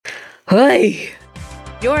Hey!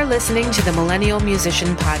 You're listening to the Millennial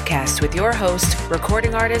Musician Podcast with your host,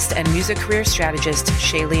 recording artist and music career strategist,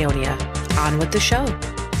 Shay Leonia. On with the show.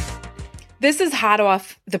 This is hot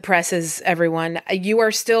off the presses, everyone. You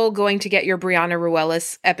are still going to get your Brianna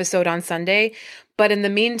Ruelas episode on Sunday, but in the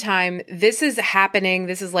meantime, this is happening.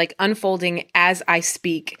 This is like unfolding as I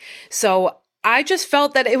speak. So I just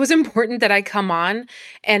felt that it was important that I come on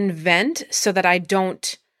and vent so that I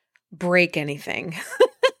don't break anything.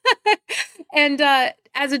 And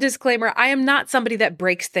as a disclaimer, I am not somebody that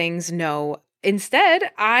breaks things. No.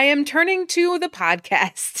 Instead, I am turning to the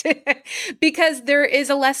podcast because there is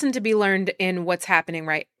a lesson to be learned in what's happening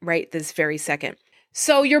right this very second.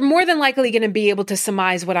 So you're more than likely going to be able to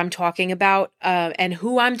surmise what I'm talking about and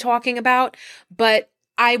who I'm talking about. But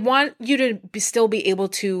I want you to still be able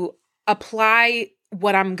to apply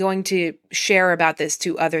what I'm going to share about this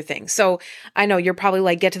to other things. So I know you're probably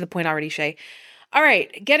like, get to the point already, Shay. All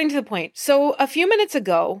right, getting to the point. So a few minutes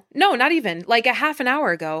ago, no, not even, like a half an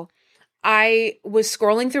hour ago, I was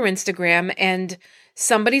scrolling through Instagram and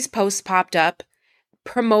somebody's post popped up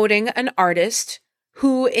promoting an artist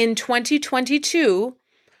who in 2022,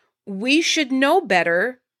 we should know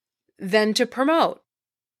better than to promote.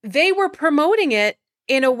 They were promoting it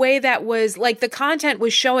in a way that was like the content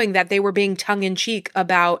was showing that they were being tongue-in-cheek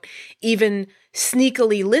about even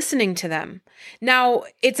sneakily listening to them. Now,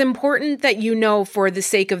 it's important that you know, for the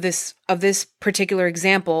sake of this particular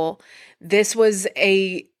example, this was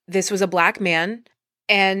a Black man,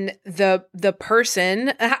 and the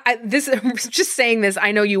person. Just saying this,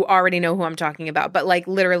 I know you already know who I'm talking about, but like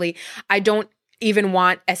literally, I don't even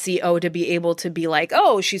want SEO to be able to be like,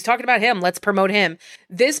 oh, she's talking about him, let's promote him.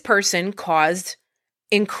 This person caused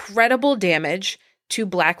incredible damage to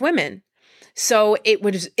Black women. So it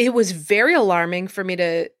was very alarming for me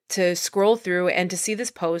to scroll through and to see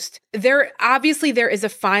this post. There is a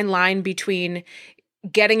fine line between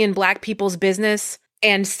getting in Black people's business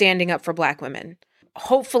and standing up for Black women.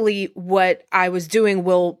 Hopefully what I was doing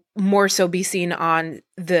will more so be seen on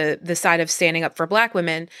the side of standing up for Black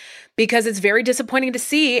women, because it's very disappointing to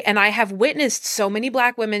see. And I have witnessed so many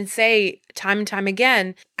Black women say time and time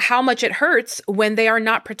again how much it hurts when they are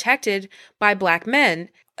not protected by Black men.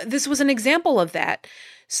 This was an example of that.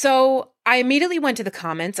 So I immediately went to the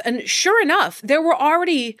comments, and sure enough, there were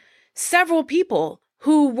already several people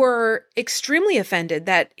who were extremely offended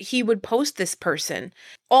that he would post this person,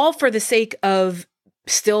 all for the sake of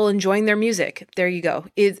still enjoying their music. There you go.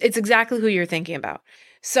 It's exactly who you're thinking about.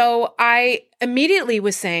 So I immediately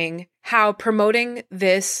was saying how promoting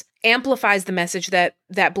this amplifies the message that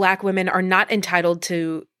Black women are not entitled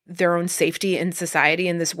to their own safety in society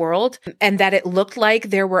in this world, and that it looked like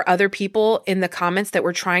there were other people in the comments that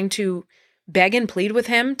were trying to beg and plead with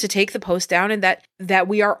him to take the post down, and that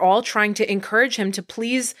we are all trying to encourage him to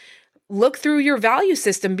please look through your value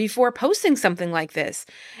system before posting something like this.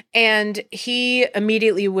 And he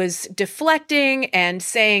immediately was deflecting and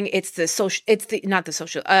saying it's the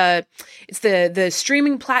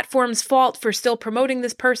streaming platform's fault for still promoting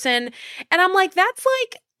this person. And I'm like, that's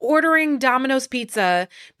like ordering Domino's pizza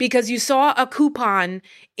because you saw a coupon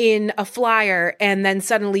in a flyer and then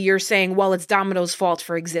suddenly you're saying, well, it's Domino's fault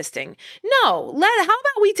for existing. No, how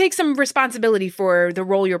about we take some responsibility for the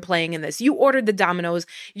role you're playing in this? You ordered the Domino's,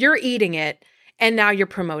 you're eating it, and now you're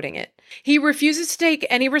promoting it. He refuses to take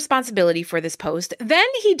any responsibility for this post. Then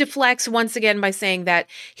he deflects once again by saying that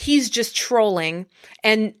he's just trolling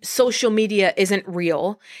and social media isn't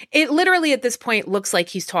real. It literally at this point looks like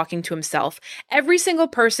he's talking to himself. Every single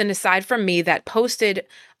person aside from me that posted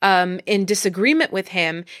in disagreement with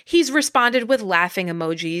him, he's responded with laughing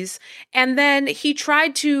emojis. And then he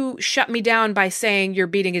tried to shut me down by saying, you're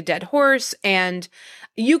beating a dead horse. And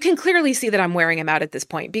you can clearly see that I'm wearing him out at this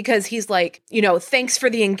point, because he's like, thanks for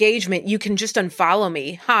the engagement. You can just unfollow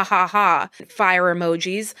me. Ha ha ha. Fire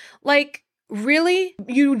emojis. Like, really?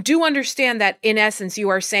 You do understand that in essence, you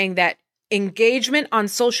are saying that engagement on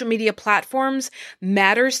social media platforms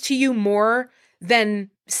matters to you more than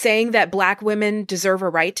saying that Black women deserve a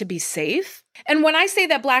right to be safe? And when I say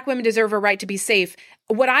that Black women deserve a right to be safe,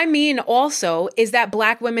 what I mean also is that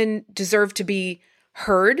Black women deserve to be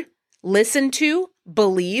heard, listened to,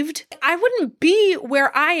 believed. I wouldn't be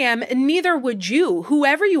where I am, and neither would you,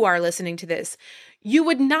 whoever you are listening to this. You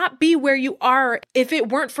would not be where you are if it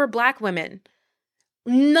weren't for Black women.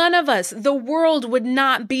 None of us, the world would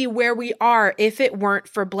not be where we are if it weren't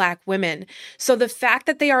for Black women. So the fact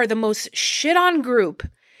that they are the most shit on group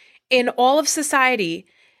in all of society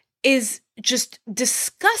is just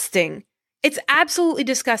disgusting. It's absolutely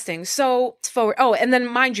disgusting. So forward. Oh, and then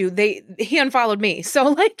mind you, he unfollowed me. So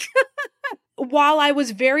like while I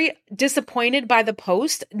was very disappointed by the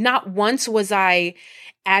post, not once was I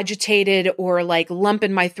agitated or like lump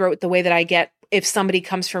in my throat the way that I get if somebody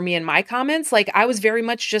comes for me in my comments. Like I was very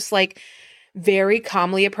much just like very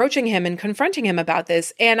calmly approaching him and confronting him about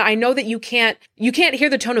this. And I know that you can't hear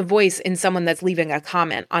the tone of voice in someone that's leaving a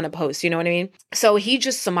comment on a post, you know what I mean? So he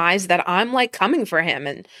just surmised that I'm like coming for him.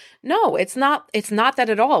 And no, it's not that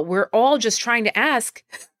at all. We're all just trying to ask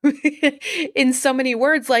in so many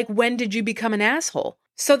words, like, when did you become an asshole?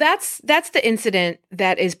 So that's the incident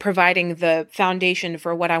that is providing the foundation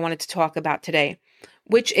for what I wanted to talk about today,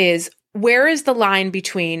 which is, where is the line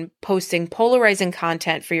between posting polarizing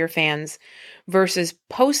content for your fans versus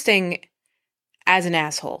posting as an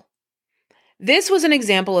asshole? This was an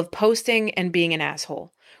example of posting and being an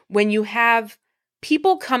asshole. When you have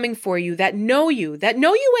people coming for you that know you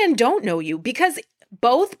and don't know you, because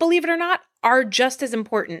both, believe it or not, are just as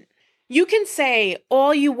important. You can say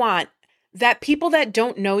all you want that people that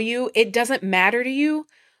don't know you, it doesn't matter to you,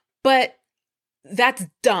 but that's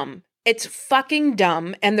dumb. It's fucking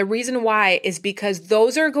dumb. And the reason why is because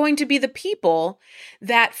those are going to be the people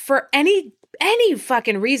that for any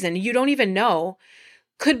fucking reason you don't even know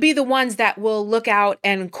could be the ones that will look out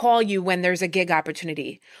and call you when there's a gig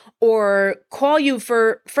opportunity, or call you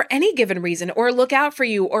for any given reason, or look out for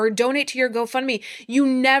you, or donate to your GoFundMe. You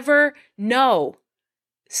never know.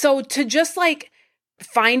 So to just like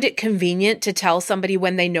find it convenient to tell somebody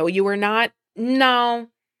when they know you or not, no.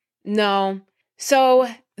 So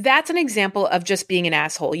that's an example of just being an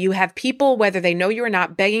asshole. You have people, whether they know you or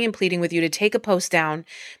not, begging and pleading with you to take a post down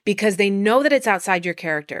because they know that it's outside your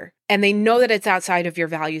character and they know that it's outside of your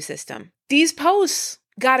value system. These posts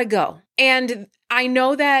gotta go. And I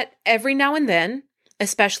know that every now and then,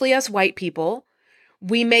 especially us white people,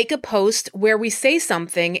 we make a post where we say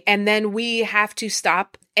something and then we have to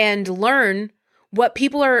stop and learn what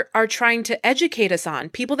people are trying to educate us on,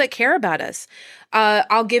 people that care about us.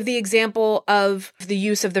 I'll give the example of the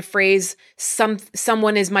use of the phrase,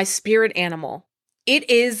 someone is my spirit animal. It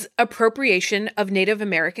is appropriation of Native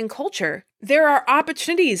American culture. There are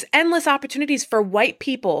opportunities, endless opportunities for white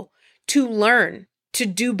people to learn, to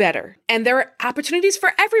do better. And there are opportunities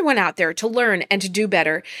for everyone out there to learn and to do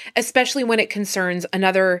better, especially when it concerns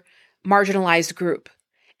another marginalized group.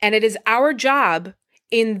 And it is our job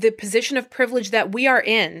in the position of privilege that we are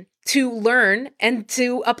in to learn and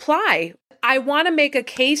to apply. I want to make a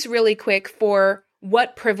case really quick for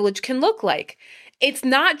what privilege can look like. It's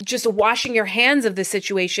not just washing your hands of the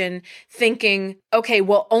situation thinking, okay,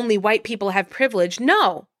 well, only white people have privilege.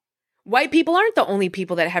 No, white people aren't the only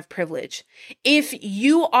people that have privilege. If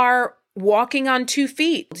you are walking on 2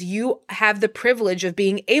 feet, you have the privilege of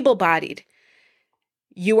being able-bodied.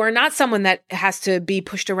 You are not someone that has to be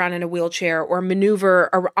pushed around in a wheelchair or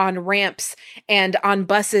maneuver on ramps and on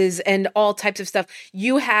buses and all types of stuff.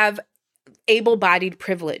 You have able-bodied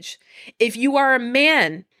privilege. If you are a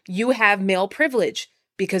man, you have male privilege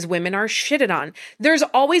because women are shitted on. There's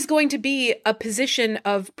always going to be a position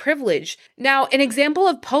of privilege. Now, an example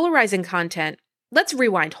of polarizing content, let's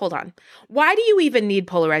rewind. Hold on. Why do you even need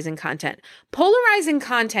polarizing content? Polarizing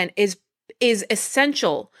content is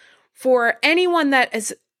essential for anyone that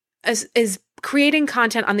is creating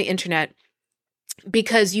content on the internet,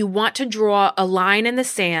 because you want to draw a line in the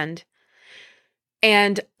sand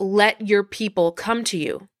and let your people come to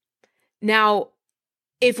you. Now,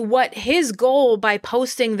 if what his goal by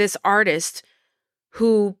posting this artist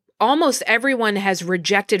who almost everyone has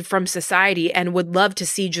rejected from society and would love to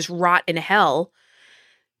see just rot in hell,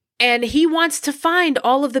 and he wants to find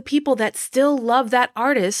all of the people that still love that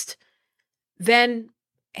artist, then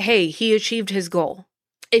hey, he achieved his goal.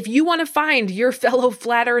 If you want to find your fellow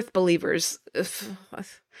flat earth believers,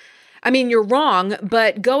 I mean, you're wrong,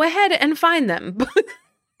 but go ahead and find them.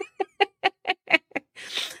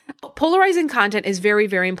 Polarizing content is very,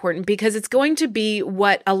 very important because it's going to be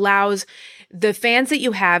what allows the fans that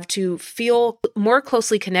you have to feel more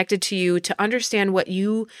closely connected to you, to understand what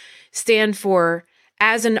you stand for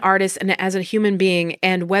as an artist and as a human being,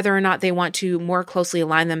 and whether or not they want to more closely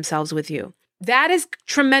align themselves with you. That is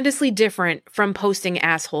tremendously different from posting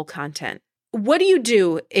asshole content. What do you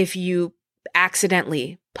do if you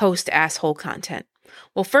accidentally post asshole content?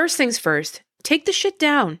 Well, first things first, take the shit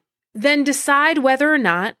down. Then decide whether or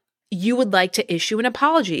not you would like to issue an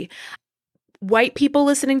apology. White people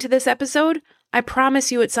listening to this episode, I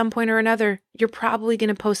promise you at some point or another, you're probably going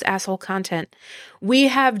to post asshole content. We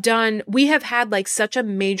have had like such a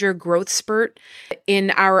major growth spurt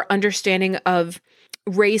in our understanding of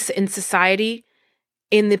race in society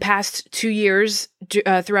in the past 2 years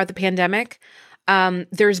throughout the pandemic.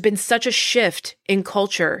 There's been such a shift in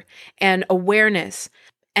culture and awareness.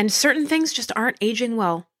 And certain things just aren't aging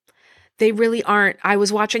well. They really aren't. I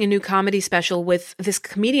was watching a new comedy special with this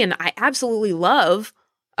comedian I absolutely love,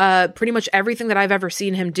 pretty much everything that I've ever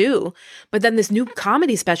seen him do. But then this new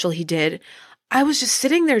comedy special he did, I was just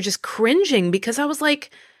sitting there just cringing because I was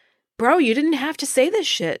like, bro, you didn't have to say this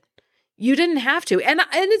shit. You didn't have to. And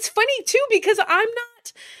it's funny too, because I'm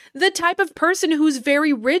not the type of person who's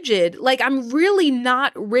very rigid. Like, I'm really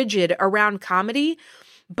not rigid around comedy,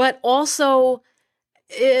 but also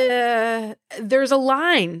there's a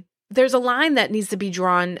line. There's a line that needs to be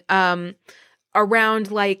drawn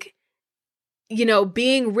around, like, you know,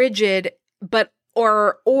 being rigid, but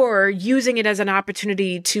or using it as an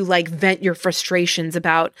opportunity to like vent your frustrations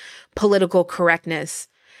about political correctness.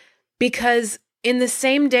 Because in the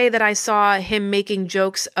same day that I saw him making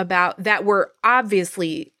jokes about that were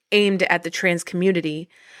obviously aimed at the trans community,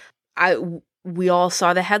 we all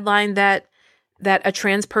saw the headline that a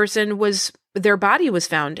trans person their body was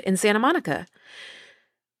found in Santa Monica.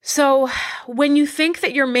 So when you think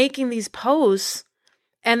that you're making these posts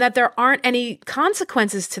and that there aren't any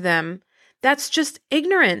consequences to them, that's just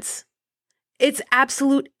ignorance. It's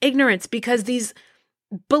absolute ignorance, because these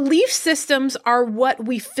belief systems are what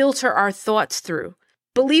we filter our thoughts through.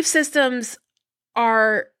 Belief systems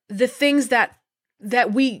are the things that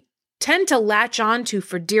we tend to latch onto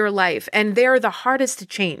for dear life, and they're the hardest to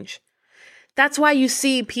change. That's why you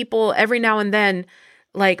see people every now and then,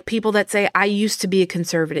 like people that say, I used to be a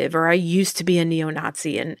conservative, or I used to be a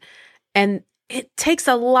neo-Nazi. And it takes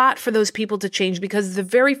a lot for those people to change, because the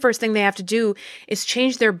very first thing they have to do is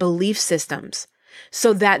change their belief systems,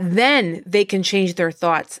 so that then they can change their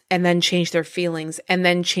thoughts, and then change their feelings, and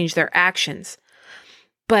then change their actions.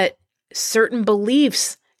 But certain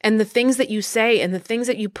beliefs and the things that you say and the things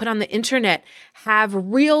that you put on the internet have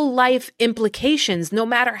real life implications, no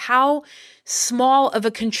matter how small of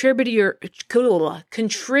a contributor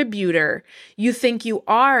you think you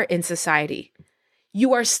are in society.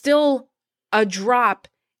 You are still a drop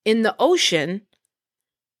in the ocean,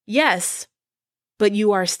 yes, but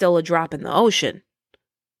you are still a drop in the ocean.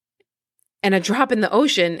 And a drop in the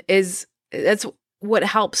ocean that's what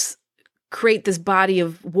helps create this body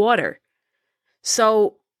of water.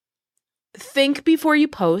 So think before you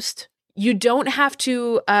post. You don't have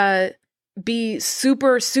to be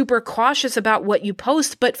super, super cautious about what you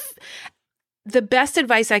post, but the best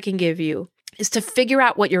advice I can give you is to figure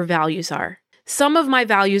out what your values are. Some of my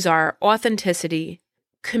values are authenticity,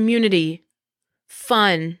 community,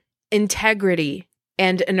 fun, integrity,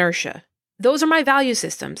 and inertia. Those are my value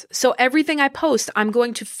systems. So everything I post, I'm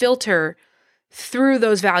going to filter through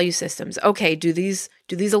those value systems. Okay, do these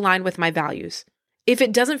align with my values? If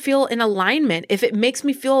it doesn't feel in alignment, if it makes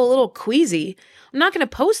me feel a little queasy, I'm not going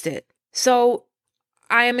to post it. So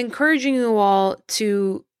I am encouraging you all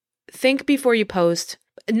to think before you post,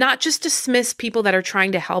 not just dismiss people that are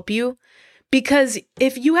trying to help you. Because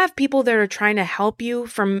if you have people that are trying to help you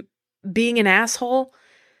from being an asshole,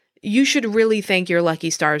 you should really thank your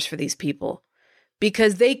lucky stars for these people,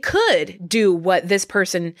 because they could do what this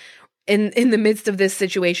person in the midst of this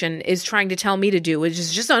situation is trying to tell me to do, which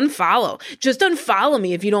is just unfollow. Just unfollow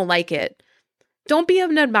me if you don't like it. Don't be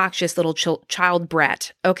an obnoxious little child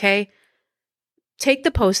brat, okay? Take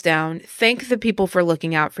the post down, thank the people for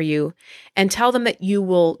looking out for you, and tell them that you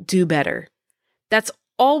will do better. That's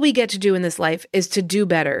all we get to do in this life, is to do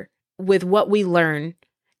better with what we learn,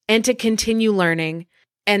 and to continue learning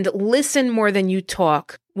and listen more than you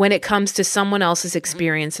talk when it comes to someone else's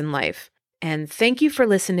experience in life. And thank you for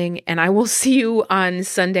listening, and I will see you on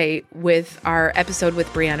Sunday with our episode with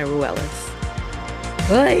Brianna Ruelas.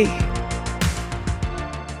 Bye.